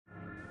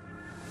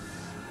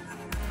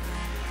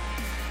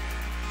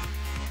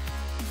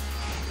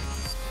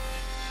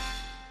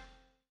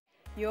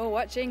You're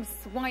watching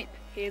Swipe.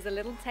 Here's a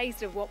little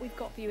taste of what we've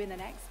got for you in the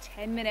next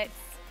 10 minutes.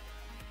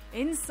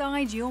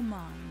 Inside your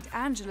mind,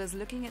 Angela's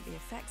looking at the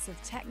effects of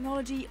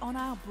technology on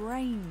our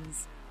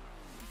brains.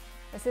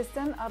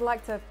 Assistant, I'd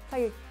like to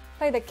play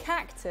the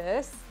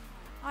cactus.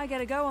 I get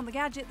a go on the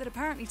gadget that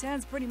apparently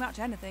turns pretty much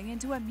anything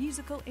into a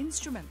musical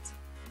instrument.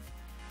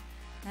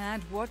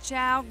 And watch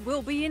out,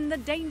 we'll be in the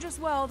dangerous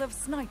world of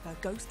Sniper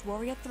Ghost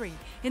Warrior 3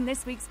 in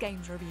this week's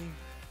Games Review.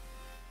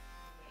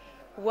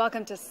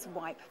 Welcome to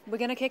Swipe. We're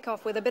going to kick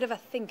off with a bit of a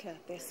thinker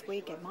this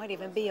week. It might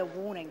even be a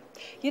warning.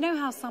 You know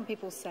how some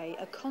people say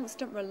a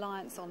constant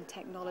reliance on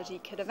technology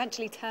could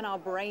eventually turn our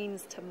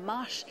brains to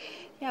mush?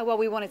 Yeah, well,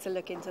 we wanted to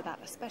look into that,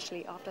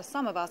 especially after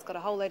some of us got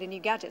a whole load of new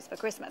gadgets for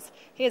Christmas.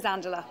 Here's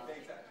Angela.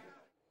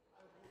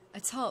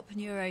 A top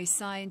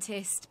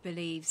neuroscientist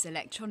believes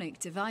electronic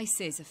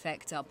devices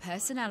affect our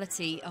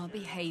personality, our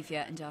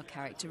behaviour and our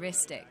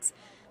characteristics.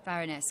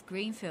 Baroness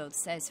Greenfield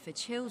says for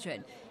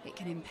children it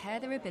can impair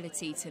their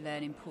ability to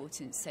learn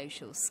important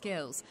social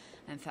skills,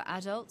 and for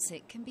adults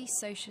it can be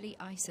socially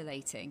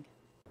isolating.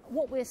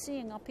 What we're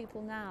seeing are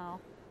people now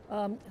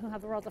who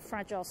have a rather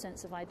fragile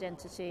sense of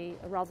identity,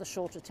 a rather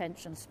short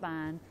attention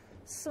span,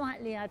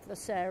 slightly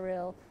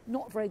adversarial,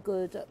 not very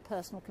good at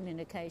personal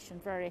communication,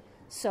 very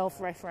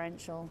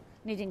self-referential,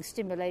 needing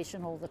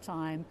stimulation all the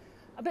time,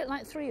 a bit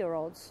like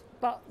 3-year-olds,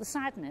 but the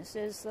sadness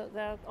is that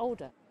they're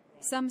older.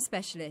 Some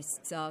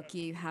specialists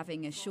argue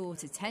having a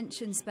short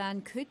attention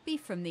span could be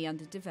from the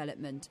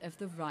underdevelopment of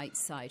the right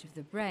side of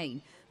the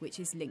brain,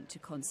 which is linked to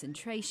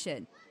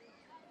concentration.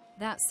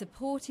 That's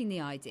supporting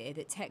the idea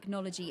that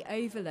technology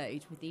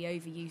overload with the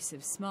overuse of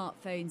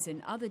smartphones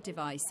and other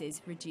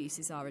devices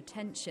reduces our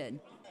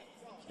attention.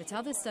 But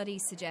other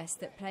studies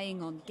suggest that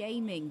playing on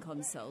gaming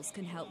consoles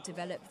can help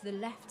develop the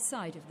left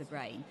side of the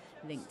brain,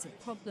 linked to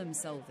problem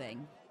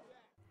solving.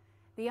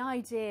 The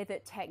idea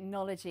that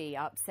technology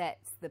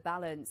upsets the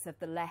balance of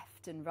the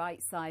left and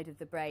right side of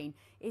the brain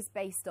is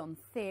based on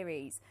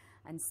theories,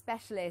 and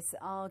specialists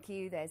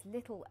argue there's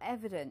little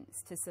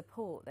evidence to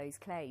support those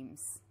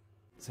claims.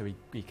 So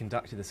we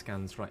conducted the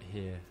scans right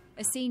here.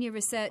 A senior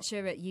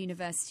researcher at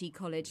University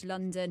College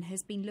London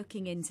has been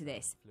looking into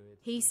this.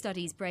 He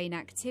studies brain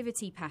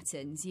activity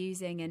patterns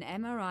using an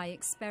MRI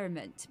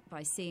experiment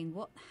by seeing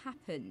what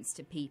happens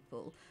to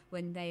people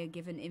when they are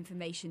given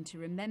information to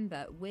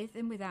remember with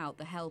and without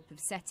the help of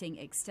setting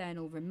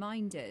external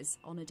reminders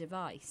on a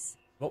device.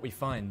 What we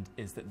find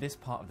is that this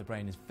part of the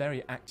brain is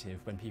very active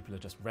when people are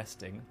just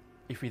resting.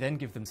 If we then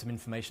give them some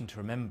information to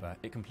remember,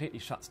 it completely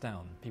shuts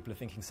down. People are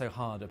thinking so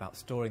hard about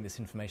storing this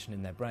information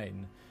in their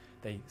brain,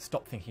 they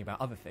stop thinking about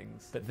other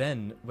things. But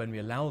then, when we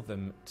allow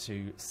them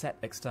to set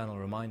external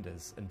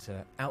reminders and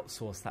to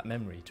outsource that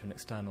memory to an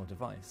external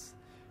device,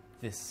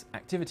 this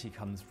activity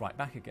comes right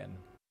back again.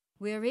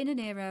 We're in an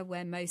era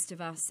where most of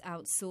us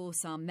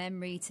outsource our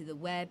memory to the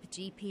web,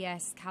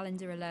 GPS,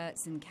 calendar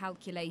alerts and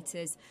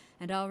calculators,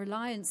 and our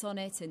reliance on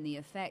it and the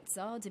effects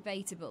are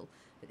debatable.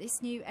 But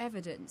this new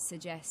evidence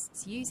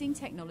suggests using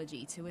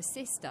technology to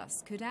assist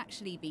us could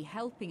actually be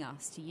helping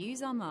us to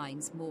use our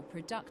minds more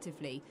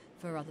productively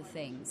for other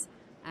things.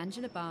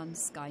 Angela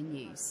Barnes, Sky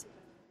News.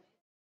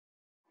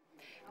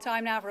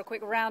 Time now for a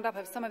quick roundup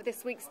of some of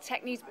this week's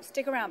tech news, but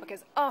stick around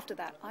because after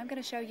that I'm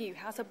going to show you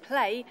how to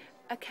play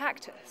a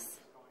cactus.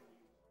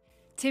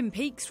 Tim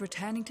Peake's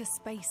returning to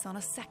space on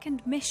a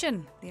second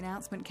mission. The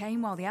announcement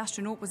came while the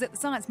astronaut was at the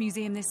Science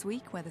Museum this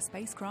week, where the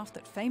spacecraft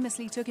that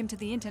famously took him to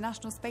the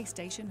International Space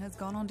Station has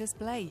gone on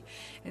display.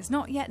 It's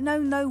not yet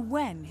known, though,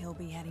 when he'll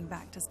be heading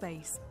back to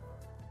space.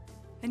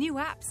 A new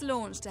app's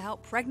launched to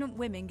help pregnant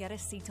women get a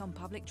seat on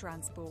public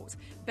transport.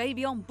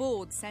 Baby on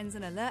Board sends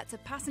an alert to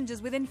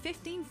passengers within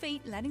 15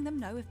 feet, letting them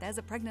know if there's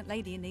a pregnant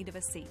lady in need of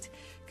a seat.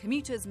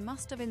 Commuters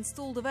must have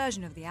installed a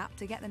version of the app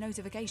to get the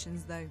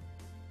notifications, though.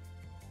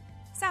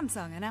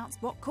 Samsung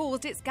announced what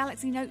caused its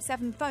Galaxy Note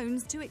 7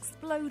 phones to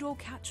explode or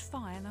catch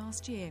fire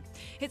last year.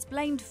 It's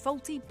blamed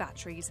faulty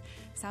batteries.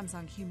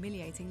 Samsung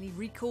humiliatingly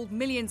recalled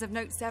millions of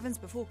Note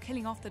 7s before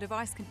killing off the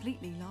device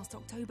completely last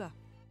October.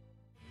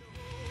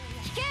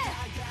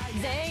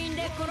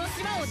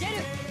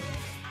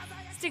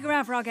 Stick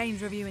around for our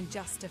games review in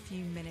just a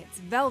few minutes.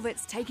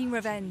 Velvet's taking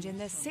revenge in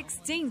the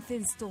 16th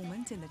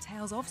instalment in the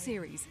Tales of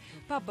series.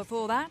 But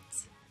before that...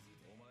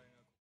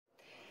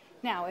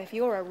 Now, if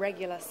you're a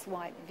regular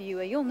Swipe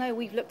viewer, you'll know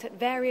we've looked at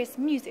various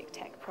music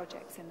tech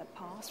projects in the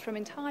past, from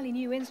entirely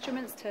new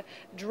instruments to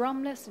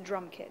drumless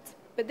drum kits.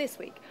 But this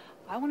week,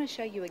 I want to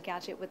show you a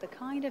gadget with the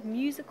kind of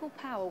musical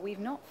power we've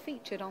not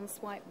featured on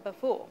Swipe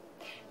before.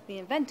 The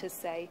inventors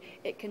say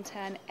it can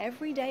turn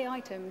everyday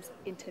items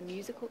into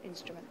musical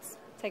instruments.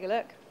 Take a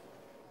look.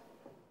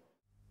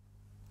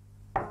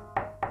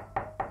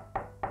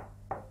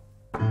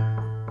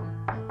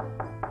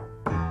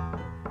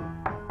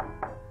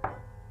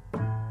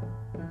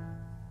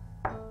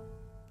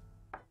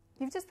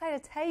 You've just played a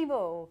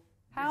table.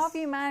 How have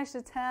you managed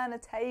to turn a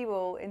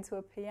table into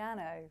a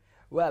piano?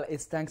 Well,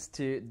 it's thanks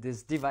to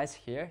this device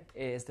here.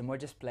 It's the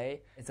Mogees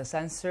Play. It's a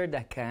sensor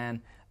that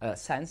can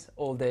sense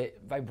all the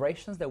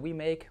vibrations that we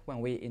make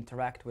when we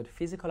interact with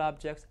physical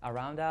objects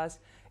around us.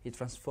 It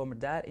transforms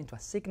that into a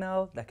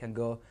signal that can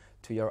go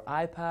to your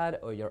iPad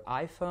or your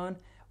iPhone,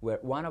 where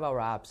one of our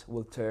apps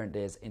will turn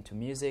this into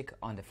music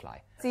on the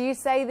fly. So you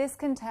say this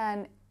can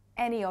turn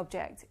any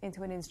object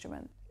into an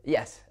instrument?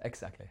 Yes,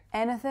 exactly.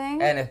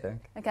 Anything? Anything.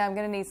 Okay, I'm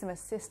going to need some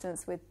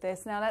assistance with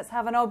this. Now let's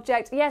have an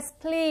object. Yes,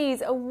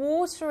 please, a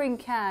watering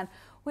can.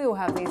 We all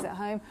have these at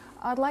home.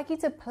 I'd like you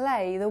to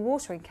play the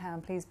watering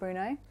can, please,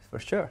 Bruno. For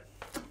sure.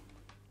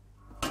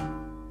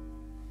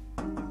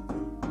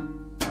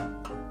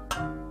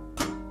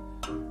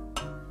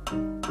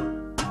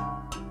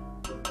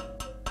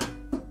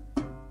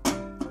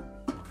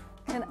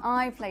 Can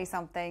I play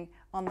something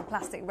on the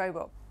plastic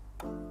robot?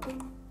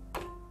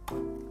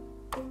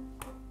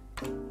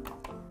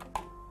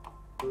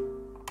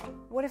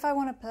 What if I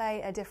want to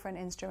play a different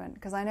instrument?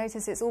 Because I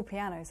notice it's all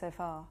piano so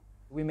far.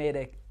 We made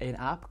an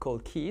app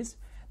called Keys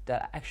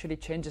that actually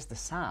changes the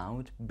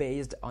sound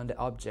based on the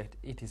object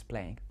it is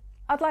playing.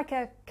 I'd like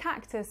a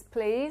cactus,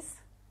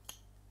 please.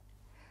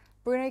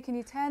 Bruno, can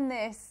you turn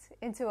this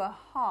into a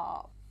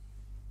harp?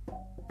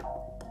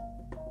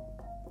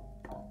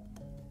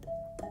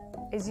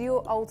 Is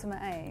your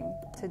ultimate aim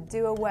to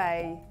do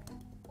away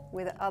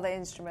with other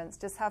instruments?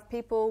 Just have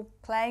people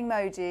playing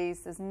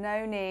Mogees, there's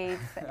no need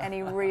for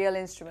any real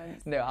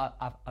instruments? No,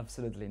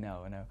 absolutely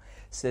no.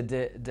 So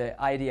the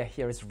idea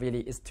here is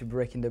to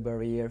breaking the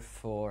barrier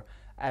for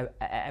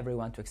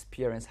everyone to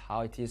experience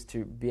how it is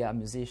to be a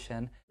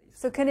musician.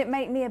 So can it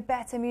make me a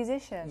better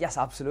musician? Yes,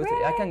 absolutely.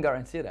 Really? I can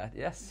guarantee that,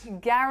 yes.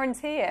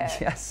 Guarantee it?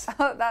 Yes.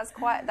 Oh, that's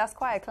quite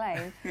a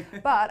claim.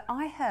 But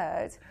I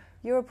heard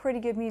you're a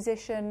pretty good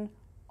musician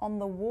on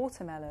the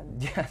watermelon.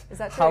 Yes. Is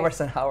that true?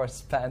 Hours and hours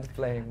spent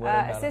playing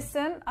watermelon.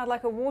 Assistant, I'd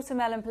like a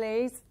watermelon,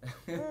 please.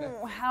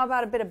 How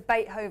about a bit of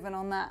Beethoven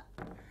on that?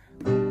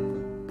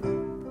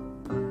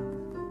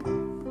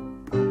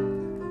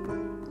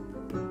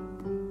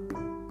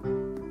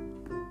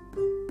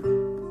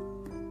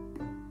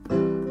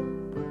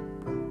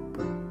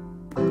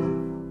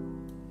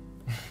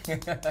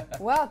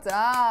 Well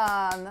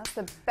done. That's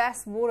the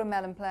best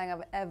watermelon playing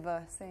I've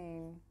ever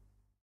seen.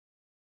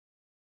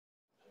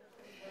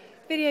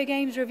 Video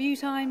games review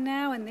time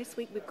now, and this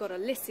week we've got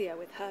Alysia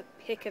with her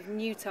pick of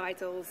new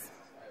titles.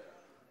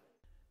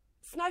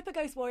 Sniper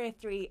Ghost Warrior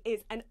 3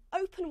 is an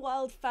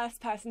open-world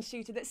first-person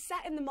shooter that's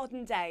set in the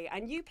modern day,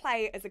 and you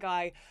play as a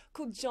guy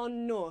called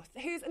John North,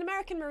 who's an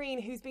American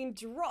Marine who's been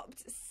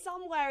dropped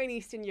somewhere in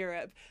Eastern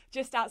Europe,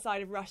 just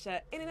outside of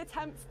Russia, in an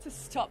attempt to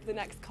stop the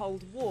next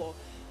Cold War.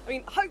 I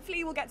mean,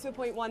 hopefully we'll get to a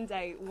point one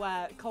day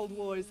where Cold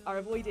Wars are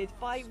avoided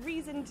by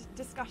reasoned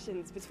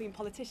discussions between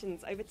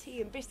politicians over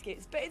tea and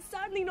biscuits, but it's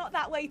certainly not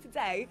that way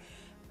today,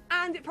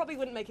 and it probably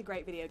wouldn't make a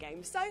great video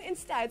game. So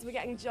instead, we're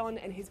getting John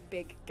and his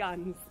big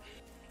guns.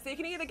 So you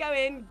can either go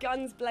in,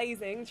 guns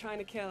blazing, trying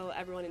to kill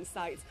everyone in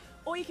sight,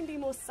 or you can be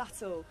more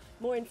subtle,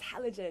 more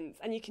intelligent,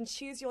 and you can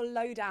choose your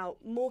loadout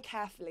more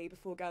carefully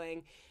before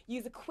going,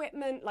 use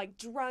equipment like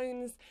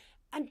drones,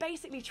 and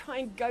basically try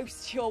and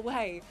ghost your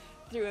way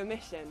through a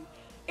mission.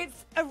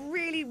 It's a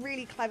really,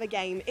 really clever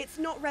game. It's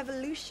not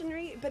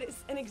revolutionary, but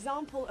it's an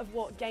example of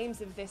what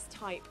games of this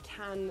type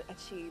can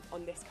achieve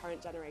on this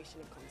current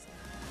generation of console.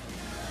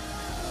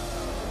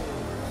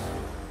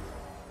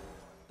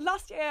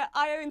 Last year,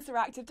 IO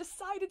Interactive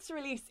decided to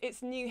release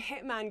its new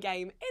Hitman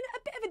game in a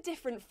bit of a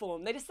different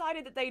form. They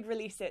decided that they'd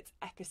release it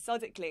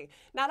episodically.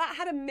 Now, that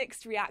had a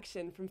mixed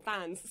reaction from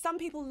fans. Some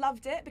people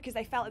loved it because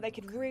they felt that they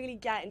could really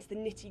get into the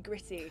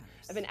nitty-gritty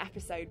of an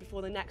episode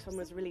before the next one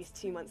was released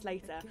 2 months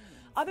later.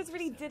 Others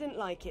really didn't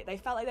like it. They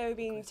felt like they were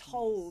being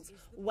told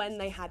when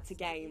they had to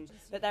game,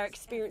 that their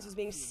experience was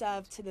being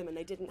served to them and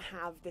they didn't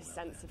have this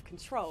sense of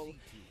control.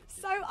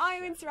 So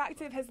IO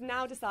Interactive has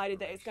now decided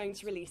that it's going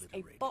to release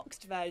a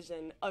boxed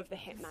version of the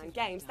Hitman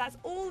game. So that's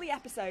all the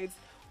episodes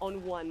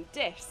on one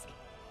disc.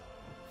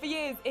 For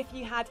years, if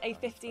you had a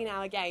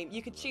 15-hour game,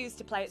 you could choose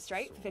to play it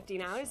straight for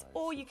 15 hours,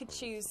 or you could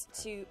choose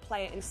to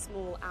play it in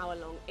small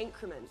hour-long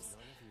increments.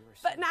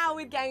 But now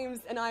with games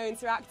and IO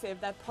Interactive,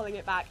 they're pulling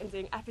it back and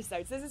doing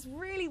episodes. There's this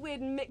really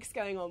weird mix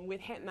going on with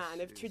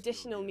Hitman of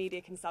traditional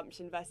media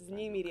consumption versus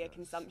new media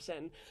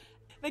consumption.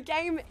 The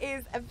game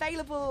is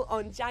available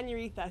on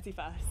January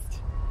 31st.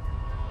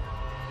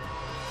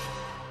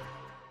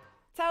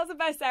 Tales of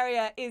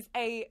Berseria is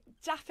a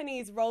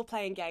Japanese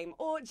role-playing game,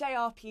 or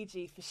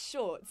JRPG for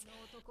short.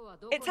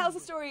 It tells the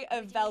story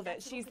of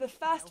Velvet. She's the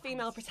first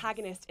female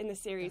protagonist in the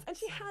series, and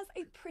she has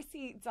a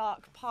pretty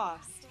dark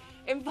past,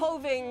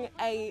 involving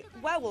a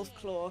werewolf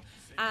claw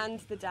and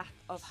the death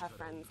of her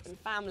friends and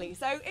family.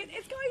 So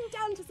it's going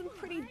down to some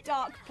pretty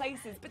dark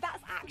places, but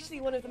that's actually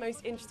one of the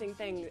most interesting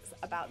things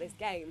about this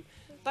game.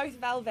 Both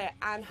Velvet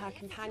and her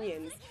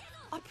companions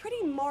are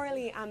pretty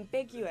morally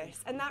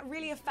ambiguous, and that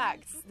really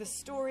affects the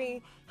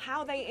story,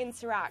 how they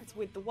interact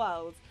with the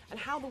world, and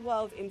how the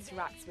world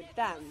interacts with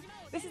them.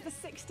 This is the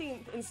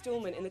 16th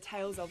instalment in the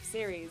Tales of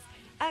series,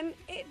 and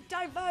it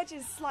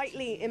diverges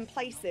slightly in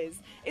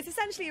places. It's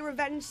essentially a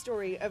revenge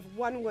story of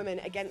one woman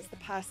against the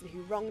person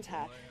who wronged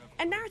her.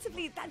 And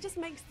narratively, that just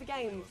makes the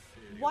game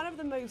one of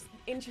the most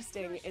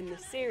interesting in the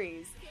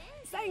series.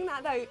 Saying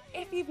that though,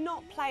 if you've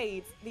not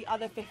played the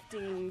other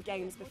 15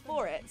 games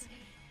before it,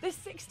 the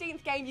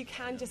 16th game you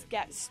can just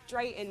get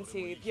straight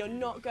into. You're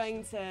not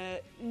going to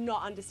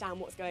not understand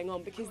what's going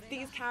on, because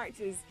these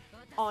characters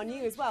are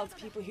new as well to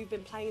people who've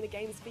been playing the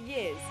games for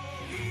years.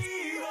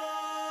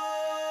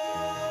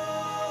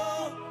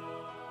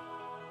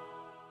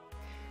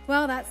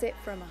 Well, that's it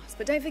from us.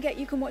 But don't forget,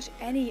 you can watch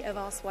any of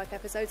our Swipe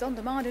episodes on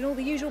demand in all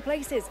the usual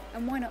places.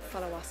 And why not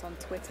follow us on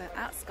Twitter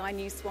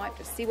 @SkyNewsSwipe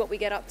to see what we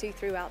get up to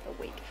throughout the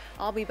week.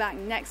 I'll be back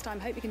next time.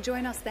 Hope you can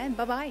join us then.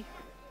 Bye-bye.